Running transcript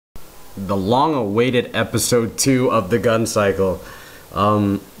the long-awaited episode 2 of the gun cycle.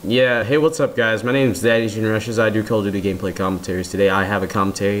 Yeah, hey, what's up, guys? My name is ThatAsianWhoRushes. I do Call of Duty gameplay commentaries. Today I have a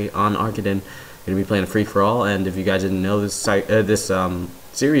commentary on Arkaden. Gonna be playing a free-for-all, and if you guys didn't know, this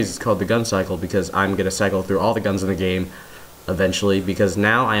series is called the gun cycle because I'm gonna cycle through all the guns in the game eventually, because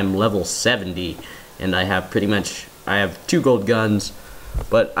now I am level 70 and I have 2 gold guns,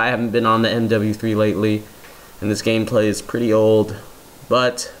 but I haven't been on the MW3 lately, and this gameplay is pretty old,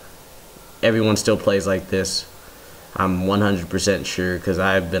 but everyone still plays like this. I'm 100% sure because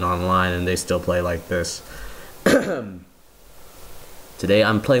I've been online and they still play like this. Today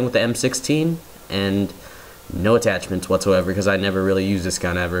I'm playing with the M16 and no attachments whatsoever because I never really used this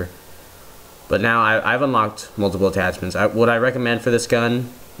gun ever. But now I've unlocked multiple attachments. What I recommend for this gun,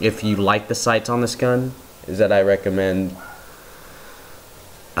 if you like the sights on this gun, is that I'd recommend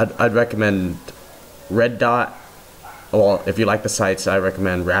red dot. Well, if you like the sights, I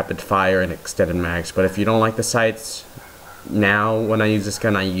recommend rapid fire and extended mags. But if you don't like the sights, now when I use this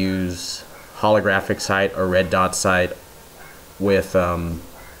gun, I use holographic sight or red dot sight with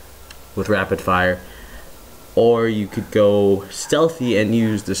rapid fire. Or you could go stealthy and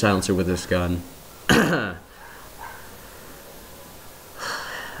use the silencer with this gun.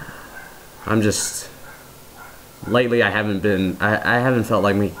 Lately I haven't felt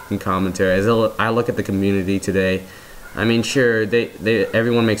like making commentary. As I look at the community today, I mean, sure,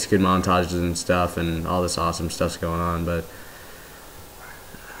 everyone makes good montages and stuff, and all this awesome stuff's going on, but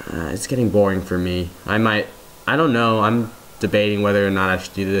it's getting boring for me. I don't know, I'm debating whether or not I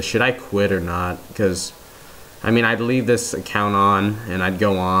should do this. Should I quit or not? Because, I mean, I'd leave this account on, and I'd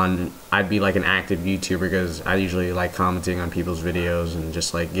go on. I'd be like an active YouTuber because I usually like commenting on people's videos and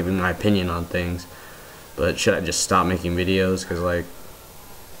just like giving my opinion on things. But should I just stop making videos? Because, like,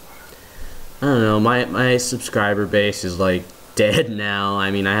 I don't know, my subscriber base is like dead now. I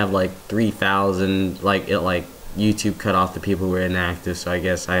mean, I have like 3,000, like YouTube cut off the people who are inactive, so I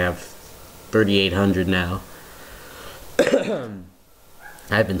guess I have 3,800 now.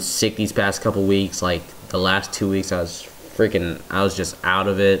 I've been sick these past couple weeks. Like the last 2 weeks I was just out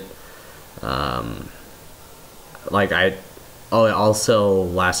of it. Also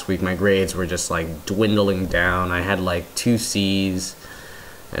last week my grades were just like dwindling down. I had like 2 C's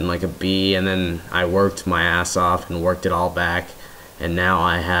and like a B, and then I worked my ass off and worked it all back, and now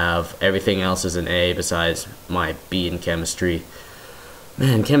I have everything else is an A besides my B in chemistry.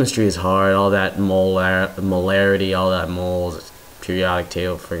 Man, chemistry is hard. All that molarity, all that moles, periodic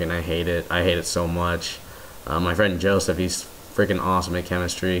table, freaking I hate it. I hate it so much. My friend Joseph, he's freaking awesome at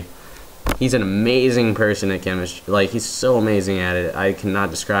chemistry. He's an amazing person at chemistry. Like, he's so amazing at it. I cannot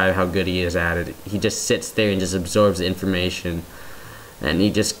describe how good he is at it. He just sits there and just absorbs the information, and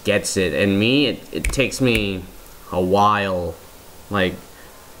he just gets it. And me, it takes me a while. Like,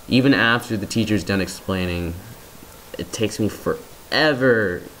 even after the teacher's done explaining, it takes me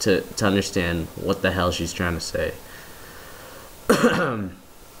forever to understand what the hell she's trying to say.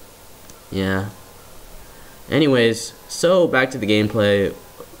 Yeah. Anyways, so back to the gameplay.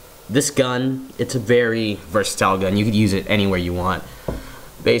 This gun, it's a very versatile gun. You could use it anywhere you want.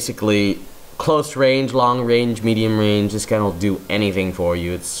 Basically, close range, long range, medium range, this gun will do anything for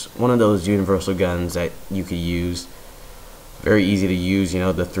you. It's one of those universal guns that you could use. Very easy to use, you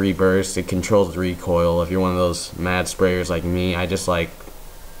know, the 3 burst, it controls the recoil. If you're one of those mad sprayers like me, I just like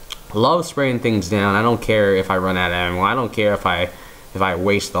love spraying things down. I don't care if I run out of ammo. I don't care if I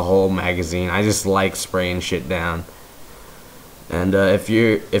waste the whole magazine. I just like spraying shit down. And if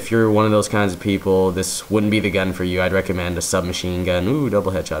you're one of those kinds of people, this wouldn't be the gun for you. I'd recommend a submachine gun. Ooh,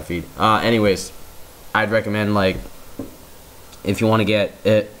 double headshot feed. Anyways, I'd recommend, like, if you're one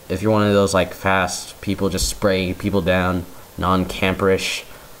of those like fast people, just spray people down, non-camperish,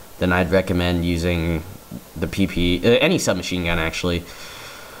 then I'd recommend using the PP, any submachine gun actually,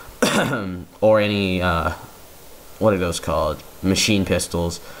 or any what are those called? Machine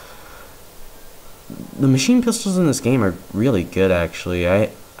pistols. The machine pistols in this game are really good, actually. I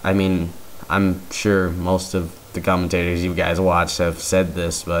mean, I'm sure most of the commentators you guys watch have said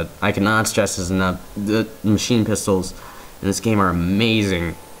this, but I cannot stress this enough. The machine pistols in this game are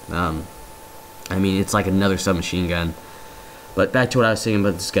amazing. I mean, it's like another submachine gun. But back to what I was saying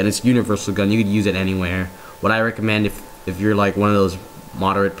about this gun. It's a universal gun. You could use it anywhere. What I recommend if you're like one of those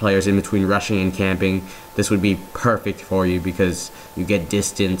moderate players in between rushing and camping, this would be perfect for you because you get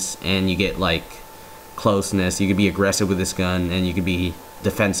distance and you get like closeness. You could be aggressive with this gun and you could be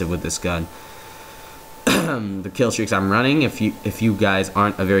defensive with this gun. The kill streaks I'm running, if you guys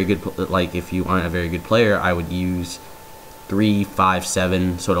aren't a very good player, I would use 3, 5,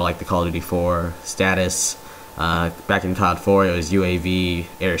 7, sort of like the Call of Duty 4 status. Back in COD 4, it was UAV,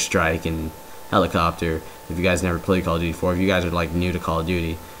 airstrike, and helicopter. If you guys never played Call of Duty 4, if you guys are like new to Call of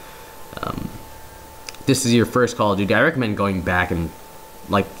Duty, this is your first Call of Duty, I recommend going back and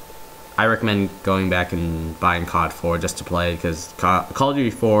buying COD 4 just to play, because Call of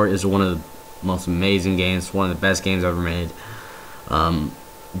Duty 4 is one of the most amazing games, one of the best games ever made.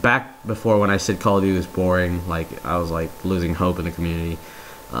 Back before, when I said Call of Duty was boring, like I was like losing hope in the community,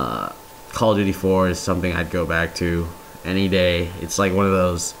 Call of Duty 4 is something I'd go back to any day. It's like one of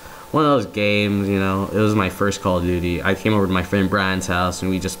those games, you know. It was my first Call of Duty. I came over to my friend Brian's house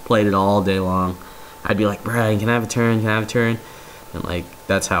and we just played it all day long. I'd be like, Brian, can I have a turn? Can I have a turn? And like,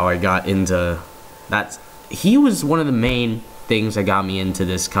 that's how I got into that. He was one of the main things that got me into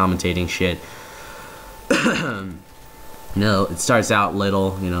this commentating shit. You know, it starts out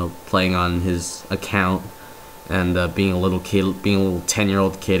little, you know, playing on his account and being a little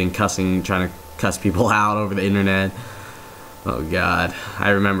 10-year-old kid and trying to cuss people out over the internet. Oh God,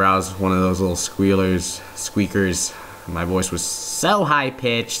 I remember I was one of those little squeakers. My voice was so high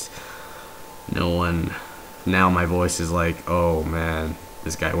pitched. Now my voice is like, oh man,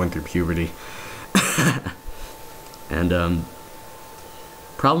 this guy went through puberty. And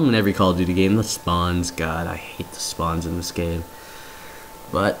problem in every Call of Duty game, the spawns. God, I hate the spawns in this game.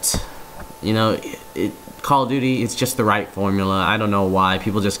 But you know, Call of Duty, it's just the right formula. I don't know why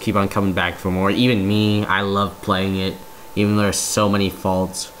people just keep on coming back for more. Even me, I love playing it, even though there's so many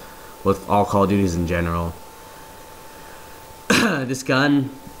faults with all Call of Duties in general. This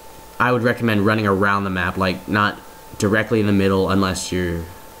gun, I would recommend running around the map, like not directly in the middle, unless you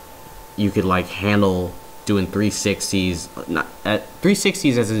could like handle doing 360s. Not at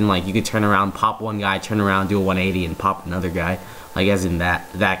 360s as in like you could turn around, pop one guy, turn around, do a 180 and pop another guy, like as in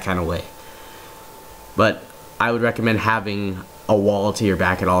that kind of way. But I would recommend having a wall to your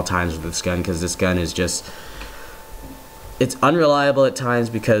back at all times with this gun, because this gun is just, it's unreliable at times,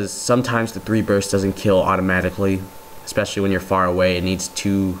 because sometimes the 3 burst doesn't kill automatically, especially when you're far away. It needs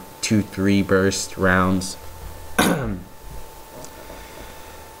two 3 burst rounds. Yeah,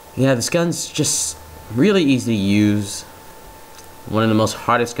 this gun's just really easy to use. One of the most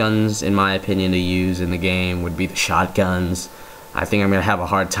hardest guns, in my opinion, to use in the game would be the shotguns. I think I'm gonna have a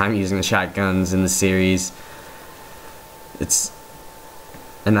hard time using the shotguns in the series.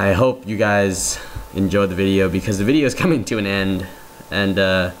 And I hope you guys enjoyed the video, because the video is coming to an end, and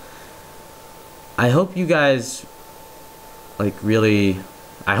I hope you guys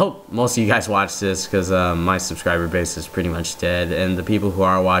I hope most of you guys watch this, because my subscriber base is pretty much dead, and the people who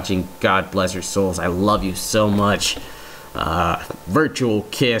are watching, God bless your souls. I love you so much. Virtual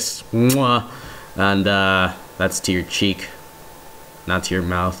kiss, mwah. And that's to your cheek, not to your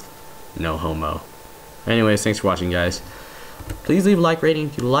mouth. No homo. Anyways, thanks for watching, guys. Please leave a like rating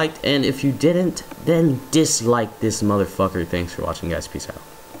if you liked, and if you didn't, then dislike this motherfucker. Thanks for watching, guys. Peace out.